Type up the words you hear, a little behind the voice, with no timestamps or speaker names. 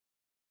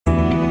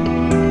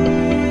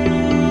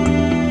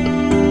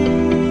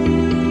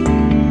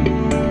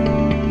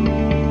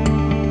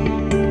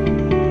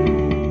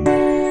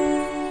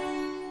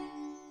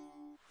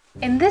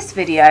this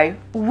video,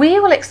 we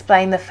will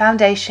explain the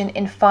Foundation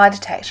in Fire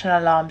Detection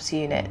and Alarms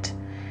unit.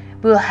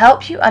 We will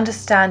help you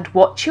understand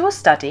what you will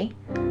study,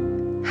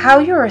 how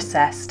you are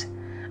assessed,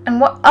 and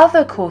what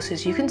other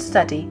courses you can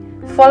study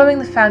following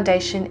the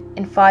Foundation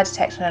in Fire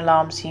Detection and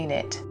Alarms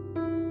unit.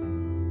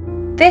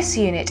 This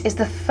unit is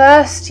the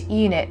first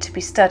unit to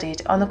be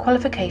studied on the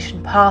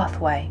qualification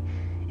pathway.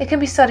 It can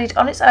be studied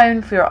on its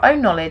own for your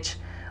own knowledge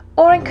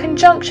or in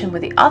conjunction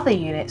with the other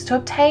units to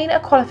obtain a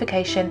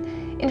qualification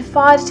in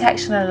fire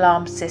detection and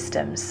alarm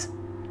systems.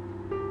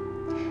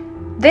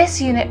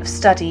 This unit of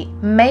study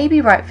may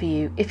be right for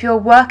you if you are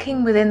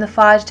working within the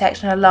fire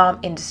detection and alarm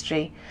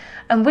industry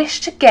and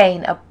wish to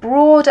gain a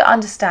broader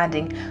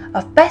understanding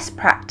of best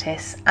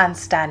practice and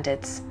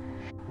standards.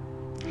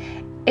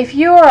 If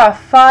you are a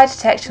fire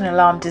detection and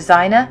alarm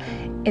designer,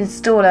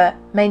 installer,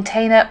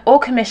 maintainer or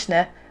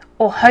commissioner,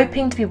 or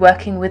hoping to be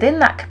working within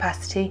that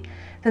capacity,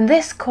 then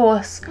this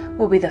course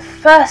will be the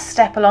first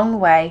step along the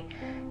way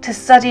to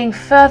studying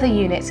further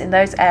units in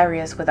those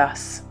areas with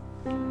us.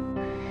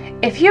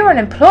 If you're an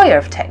employer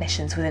of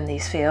technicians within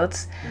these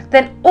fields,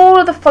 then all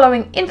of the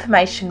following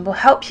information will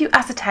help you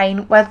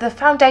ascertain whether the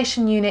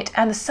Foundation unit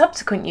and the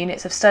subsequent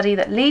units of study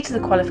that lead to the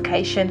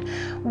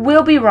qualification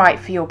will be right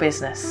for your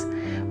business.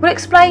 We'll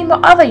explain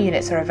what other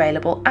units are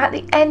available at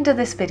the end of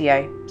this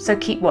video, so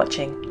keep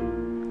watching.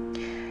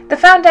 The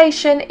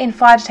Foundation in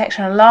Fire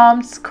Detection and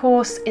Alarms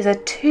course is a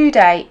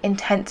 2-day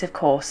intensive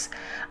course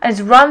and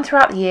is run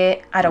throughout the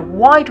year at a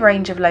wide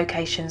range of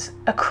locations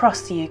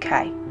across the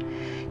UK.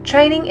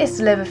 Training is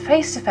delivered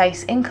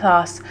face-to-face in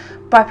class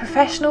by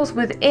professionals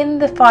within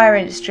the fire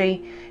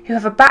industry who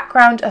have a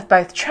background of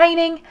both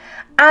training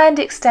and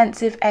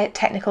extensive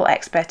technical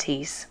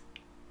expertise.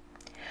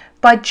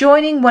 By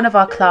joining one of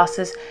our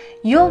classes,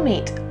 you'll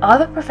meet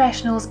other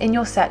professionals in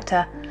your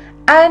sector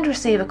and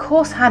receive a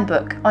course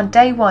handbook on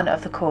day 1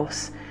 of the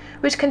course,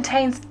 which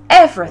contains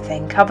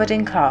everything covered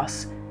in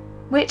class,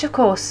 which of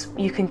course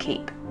you can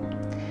keep.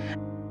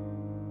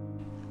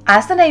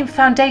 As the name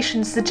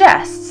Foundation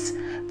suggests,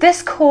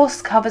 this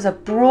course covers a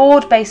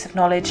broad base of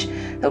knowledge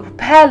that will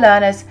prepare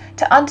learners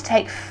to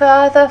undertake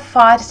further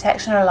fire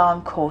detection and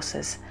alarm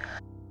courses.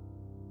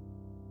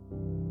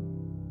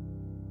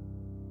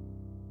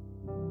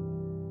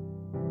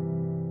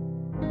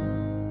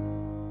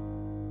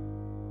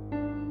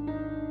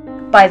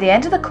 By the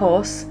end of the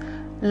course,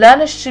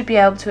 learners should be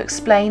able to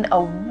explain a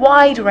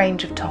wide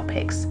range of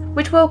topics,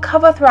 which we'll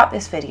cover throughout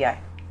this video.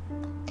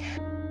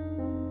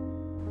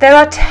 There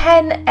are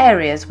 10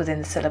 areas within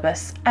the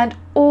syllabus, and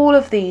all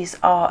of these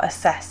are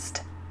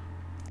assessed.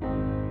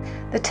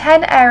 The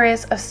 10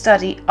 areas of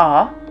study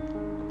are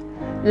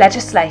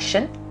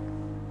legislation,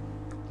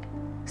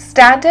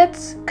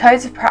 standards,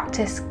 codes of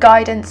practice,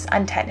 guidance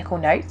and technical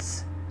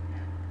notes,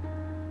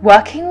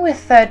 working with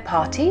third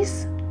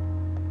parties,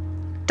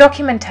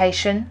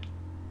 documentation,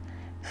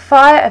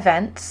 fire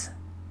events,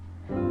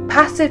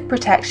 passive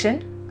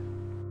protection,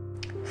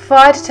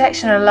 fire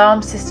detection and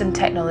alarm system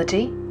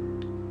technology,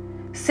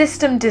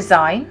 system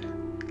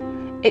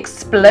design,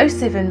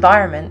 explosive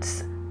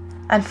environments,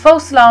 and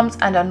false alarms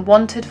and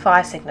unwanted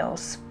fire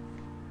signals.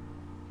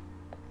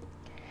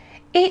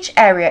 Each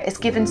area is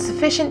given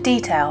sufficient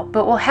detail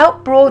but will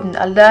help broaden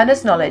a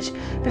learner's knowledge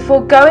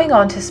before going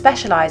on to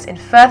specialise in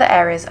further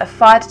areas of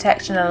fire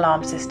detection and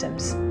alarm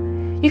systems.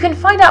 You can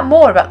find out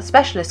more about the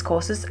specialist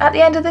courses at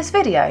the end of this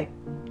video.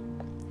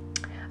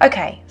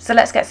 Okay, so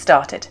let's get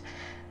started.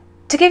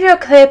 To give you a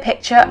clear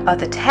picture of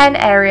the 10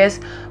 areas,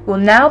 we'll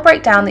now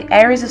break down the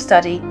areas of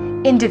study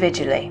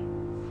individually.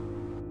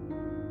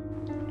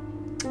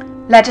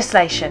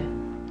 Legislation.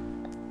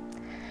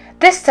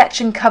 This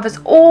section covers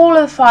all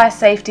of the fire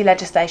safety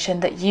legislation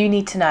that you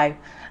need to know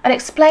and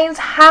explains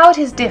how it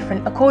is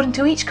different according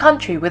to each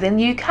country within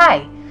the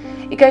UK.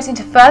 It goes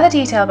into further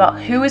detail about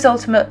who is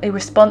ultimately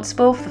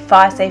responsible for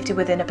fire safety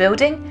within a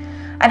building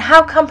and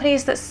how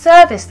companies that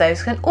service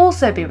those can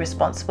also be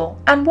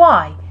responsible and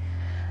why.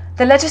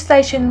 The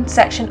legislation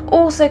section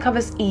also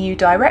covers EU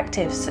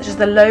directives such as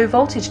the Low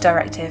Voltage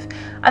Directive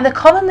and the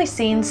commonly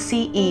seen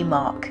CE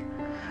mark.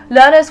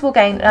 Learners will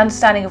gain an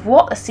understanding of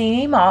what the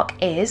CE mark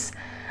is,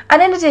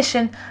 and in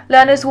addition,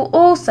 learners will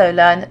also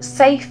learn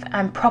safe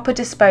and proper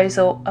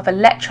disposal of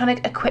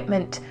electronic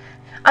equipment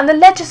and the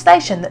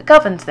legislation that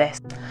governs this,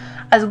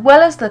 as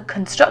well as the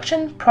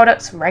construction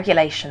products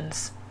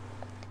regulations.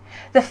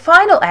 The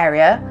final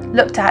area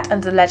looked at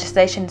under the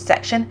legislation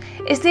section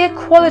is the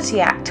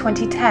Equality Act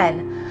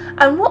 2010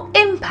 and what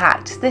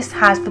impact this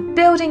has for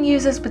building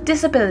users with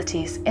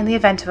disabilities in the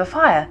event of a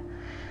fire.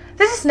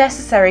 This is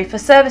necessary for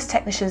service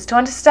technicians to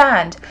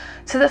understand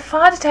so that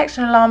fire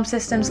detection and alarm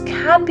systems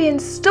can be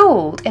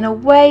installed in a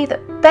way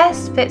that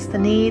best fits the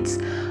needs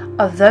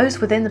of those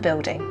within the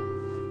building.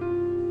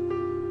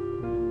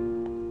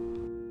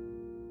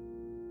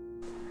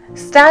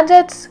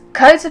 Standards,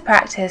 codes of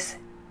practice,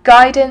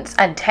 guidance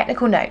and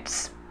technical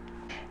notes.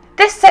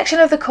 This section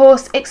of the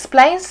course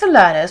explains to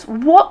learners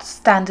what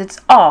standards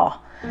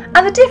are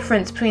and the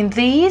difference between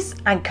these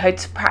and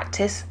codes of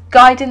practice,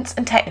 guidance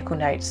and technical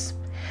notes.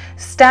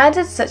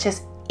 Standards such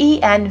as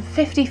EN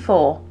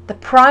 54, the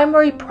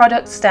primary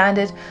product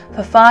standard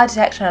for fire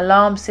detection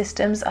alarm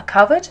systems, are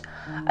covered,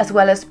 as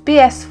well as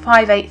BS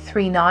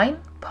 5839,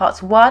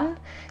 parts 1,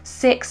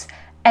 6,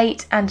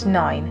 8 and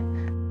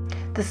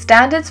 9. The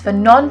standards for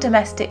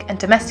non-domestic and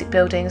domestic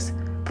buildings,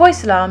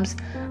 voice alarms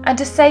and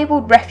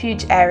disabled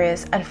refuge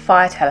areas and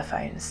fire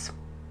telephones.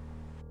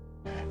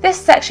 This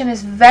section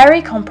is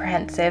very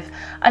comprehensive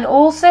and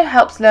also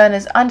helps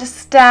learners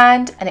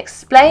understand and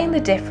explain the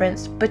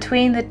difference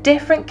between the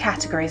different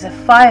categories of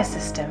fire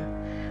system,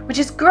 which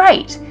is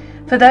great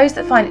for those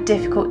that find it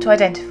difficult to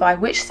identify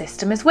which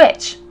system is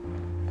which.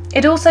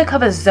 It also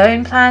covers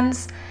zone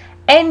plans,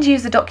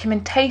 end-user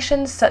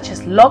documentation such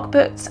as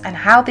logbooks and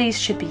how these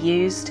should be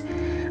used,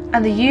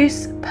 and the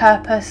use,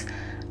 purpose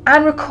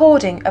and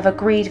recording of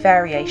agreed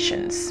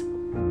variations.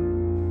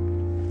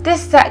 This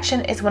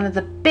section is one of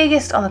the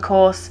biggest on the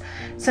course,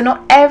 so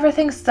not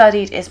everything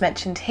studied is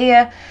mentioned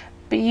here,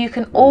 but you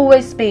can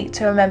always speak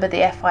to a member of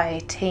the FIA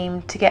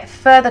team to get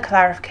further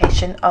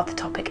clarification of the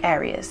topic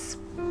areas.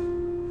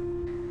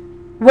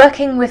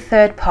 Working with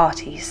third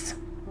parties.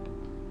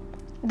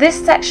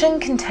 This section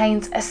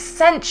contains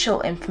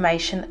essential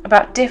information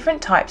about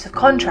different types of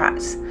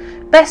contracts,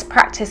 best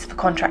practice for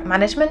contract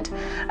management,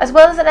 as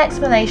well as an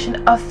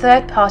explanation of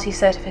third-party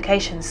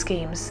certification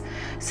schemes,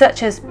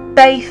 such as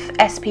BAFE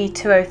SP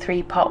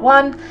 203 Part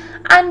 1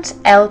 and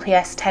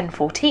LPS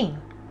 1014.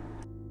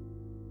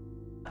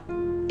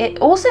 It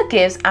also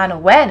gives an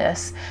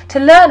awareness to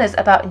learners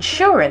about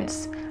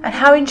insurance and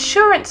how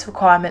insurance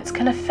requirements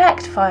can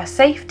affect fire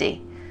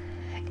safety.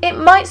 It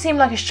might seem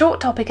like a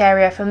short topic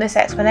area from this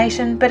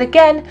explanation, but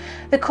again,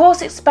 the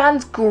course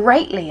expands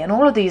greatly in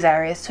all of these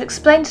areas to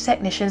explain to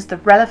technicians the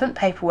relevant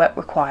paperwork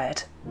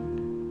required.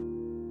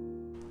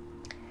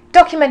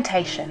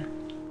 Documentation.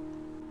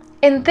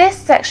 In this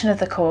section of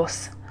the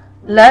course,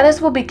 learners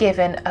will be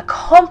given a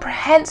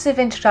comprehensive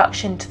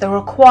introduction to the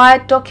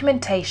required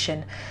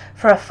documentation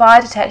for a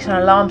fire detection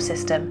alarm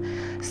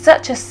system,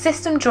 such as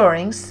system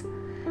drawings,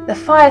 the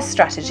fire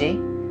strategy,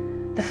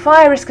 the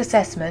fire risk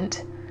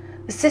assessment,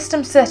 the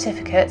system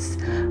certificates,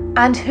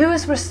 and who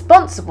is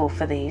responsible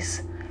for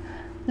these.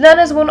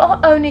 Learners will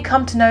not only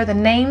come to know the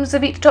names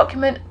of each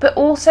document, but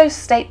also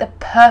state the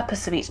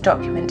purpose of each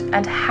document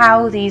and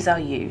how these are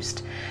used,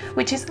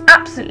 which is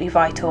absolutely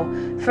vital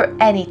for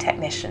any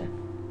technician.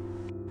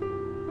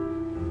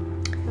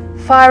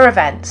 Fire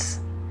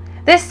events.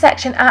 This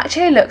section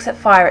actually looks at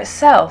fire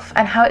itself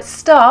and how it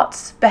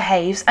starts,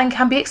 behaves, and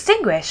can be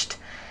extinguished.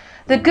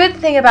 The good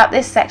thing about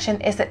this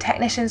section is that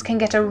technicians can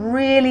get a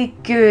really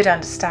good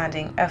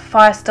understanding of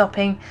fire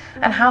stopping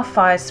and how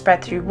fires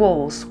spread through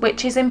walls,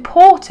 which is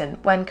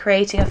important when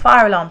creating a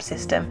fire alarm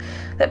system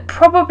that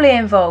probably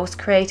involves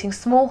creating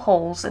small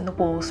holes in the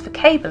walls for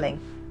cabling.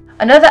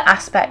 Another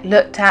aspect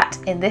looked at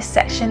in this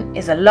section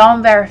is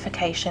alarm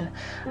verification,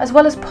 as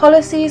well as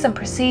policies and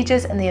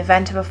procedures in the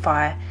event of a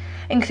fire,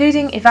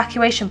 including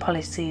evacuation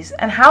policies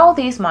and how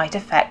these might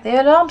affect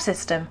the alarm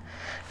system.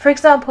 For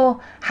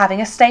example,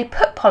 having a stay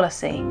put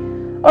policy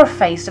or a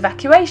phased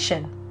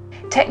evacuation.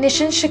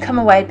 Technicians should come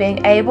away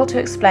being able to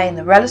explain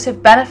the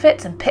relative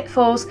benefits and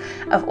pitfalls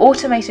of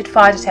automated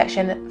fire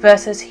detection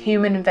versus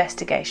human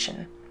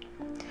investigation.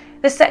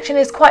 This section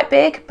is quite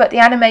big, but the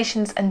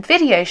animations and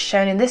videos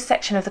shown in this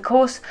section of the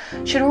course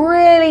should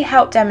really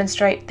help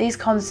demonstrate these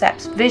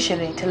concepts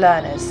visually to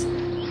learners.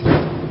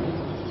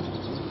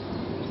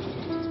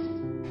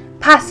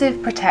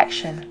 Passive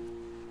protection.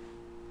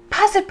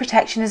 Passive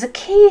protection is a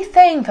key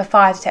thing for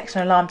fire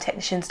detection alarm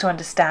technicians to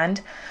understand,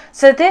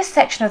 so this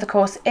section of the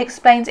course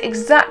explains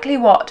exactly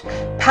what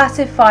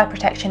passive fire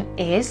protection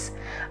is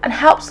and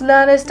helps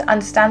learners to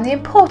understand the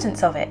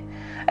importance of it,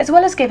 as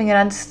well as giving an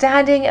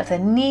understanding of the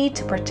need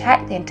to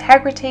protect the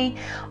integrity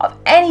of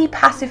any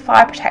passive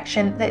fire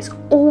protection that is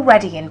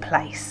already in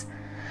place.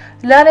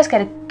 Learners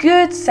get a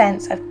good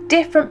sense of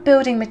different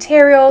building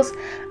materials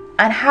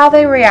and how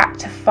they react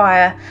to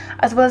fire,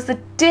 as well as the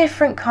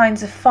different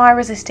kinds of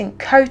fire-resistant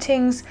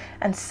coatings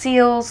and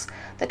seals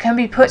that can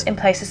be put in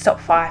place to stop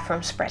fire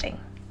from spreading.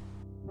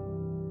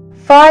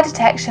 Fire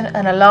detection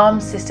and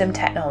alarm system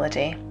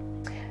technology.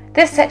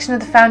 This section of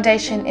the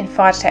Foundation in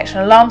Fire Detection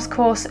Alarms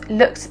course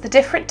looks at the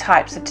different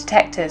types of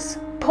detectors: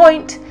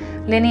 point,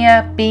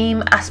 linear,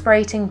 beam,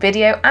 aspirating,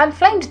 video and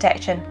flame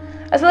detection,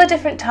 as well as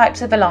different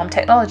types of alarm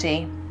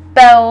technology: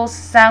 bells,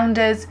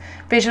 sounders,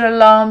 visual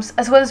alarms,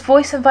 as well as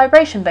voice and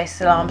vibration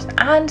based alarms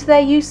and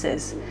their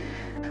uses.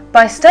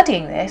 By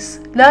studying this,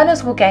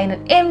 learners will gain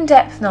an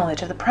in-depth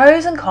knowledge of the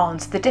pros and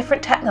cons of the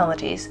different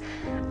technologies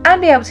and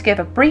be able to give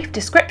a brief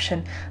description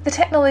of the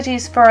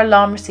technologies for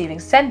alarm receiving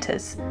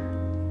centres.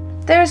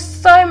 There is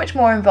so much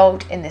more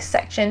involved in this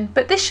section,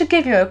 but this should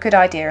give you a good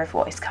idea of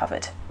what is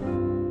covered.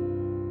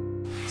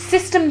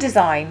 System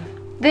design.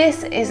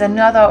 This is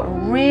another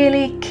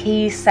really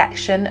key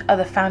section of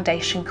the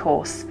Foundation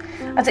course,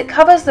 as it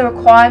covers the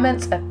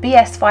requirements of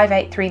BS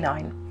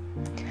 5839.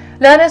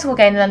 Learners will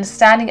gain an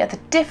understanding of the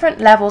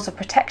different levels of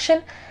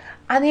protection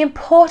and the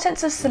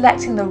importance of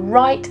selecting the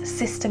right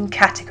system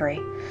category.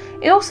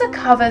 It also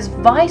covers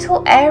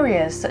vital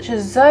areas such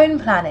as zone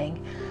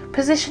planning,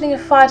 positioning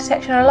of fire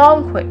detection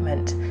alarm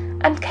equipment,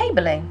 and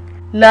cabling.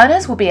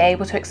 Learners will be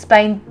able to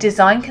explain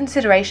design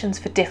considerations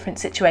for different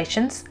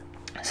situations,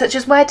 such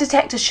as where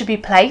detectors should be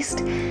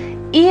placed,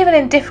 even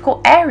in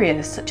difficult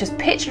areas such as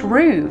pitched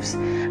roofs,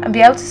 and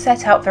be able to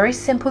set out very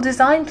simple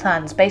design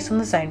plans based on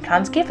the zone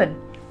plans given.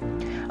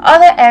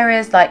 Other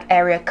areas like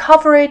area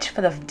coverage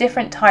for the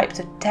different types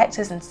of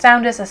detectors and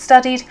sounders are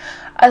studied,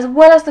 as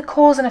well as the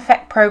cause and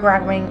effect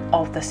programming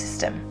of the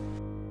system.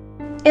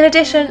 In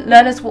addition,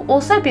 learners will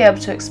also be able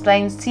to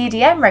explain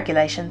CDM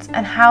regulations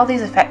and how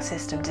these affect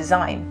system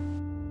design.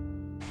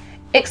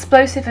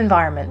 Explosive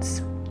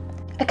environments.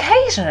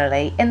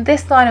 Occasionally, in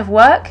this line of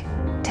work,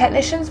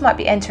 technicians might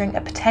be entering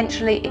a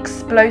potentially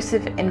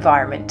explosive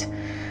environment,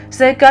 so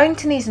they're going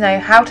to need to know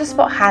how to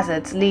spot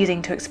hazards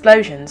leading to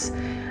explosions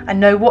and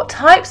know what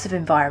types of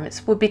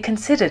environments would be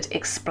considered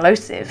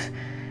explosive.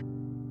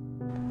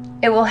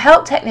 It will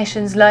help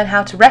technicians learn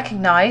how to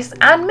recognise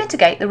and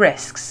mitigate the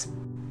risks.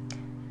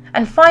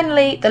 And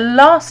finally, the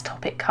last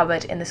topic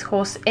covered in this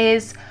course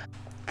is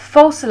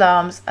false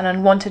alarms and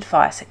unwanted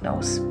fire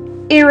signals.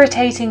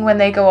 Irritating when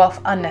they go off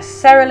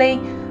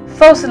unnecessarily,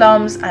 false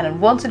alarms and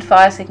unwanted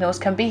fire signals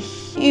can be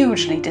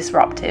hugely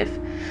disruptive.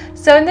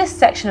 So in this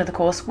section of the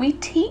course, we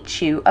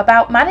teach you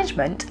about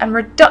management and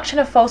reduction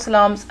of false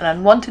alarms and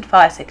unwanted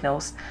fire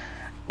signals,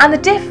 and the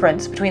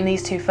difference between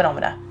these two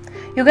phenomena.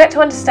 You'll get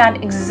to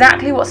understand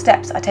exactly what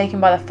steps are taken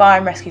by the fire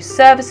and rescue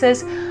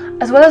services,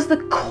 as well as the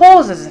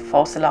causes of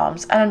false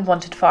alarms and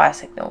unwanted fire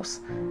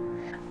signals.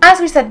 As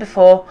we said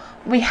before,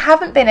 we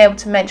haven't been able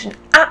to mention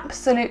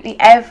absolutely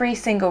every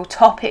single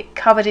topic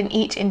covered in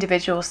each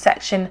individual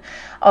section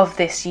of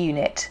this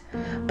unit,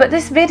 but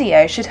this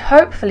video should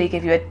hopefully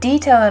give you a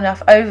detailed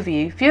enough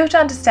overview for you to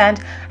understand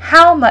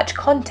how much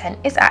content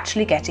is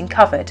actually getting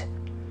covered.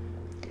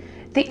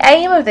 The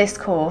aim of this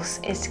course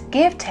is to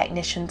give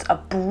technicians a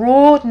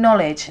broad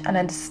knowledge and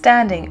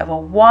understanding of a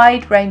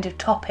wide range of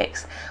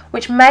topics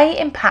which may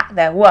impact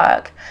their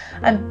work,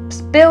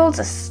 and builds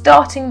a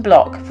starting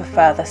block for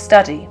further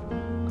study.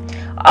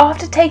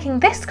 After taking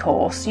this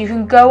course, you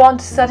can go on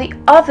to study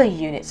other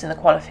units in the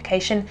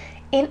qualification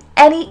in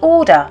any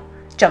order.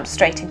 Jump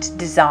straight into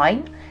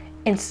design,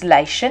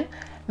 installation,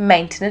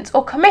 maintenance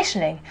or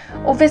commissioning,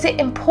 or visit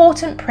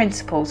important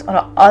principles on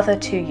our other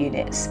two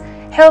units,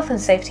 health and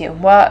safety at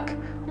work,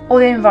 or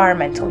the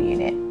environmental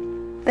unit.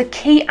 The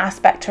key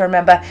aspect to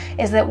remember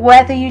is that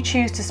whether you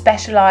choose to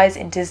specialise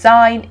in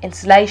design,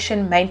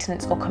 installation,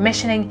 maintenance or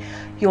commissioning,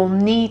 you'll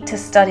need to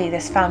study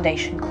this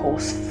foundation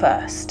course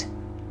first.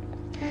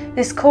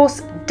 This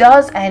course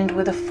does end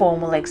with a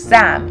formal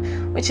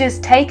exam, which is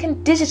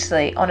taken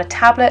digitally on a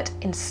tablet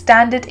in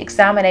standard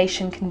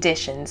examination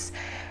conditions,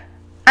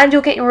 and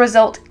you'll get your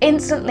result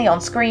instantly on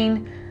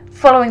screen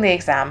following the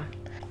exam.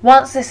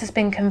 Once this has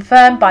been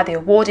confirmed by the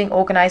awarding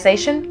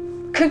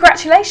organisation,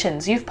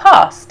 congratulations, you've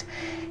passed.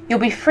 You'll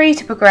be free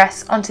to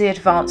progress onto the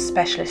advanced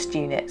specialist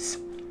units.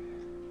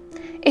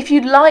 If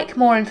you'd like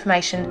more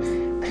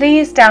information,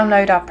 please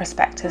download our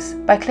prospectus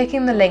by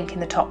clicking the link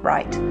in the top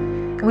right.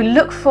 And we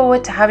look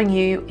forward to having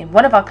you in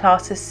one of our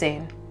classes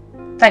soon.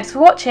 Thanks for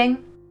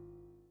watching.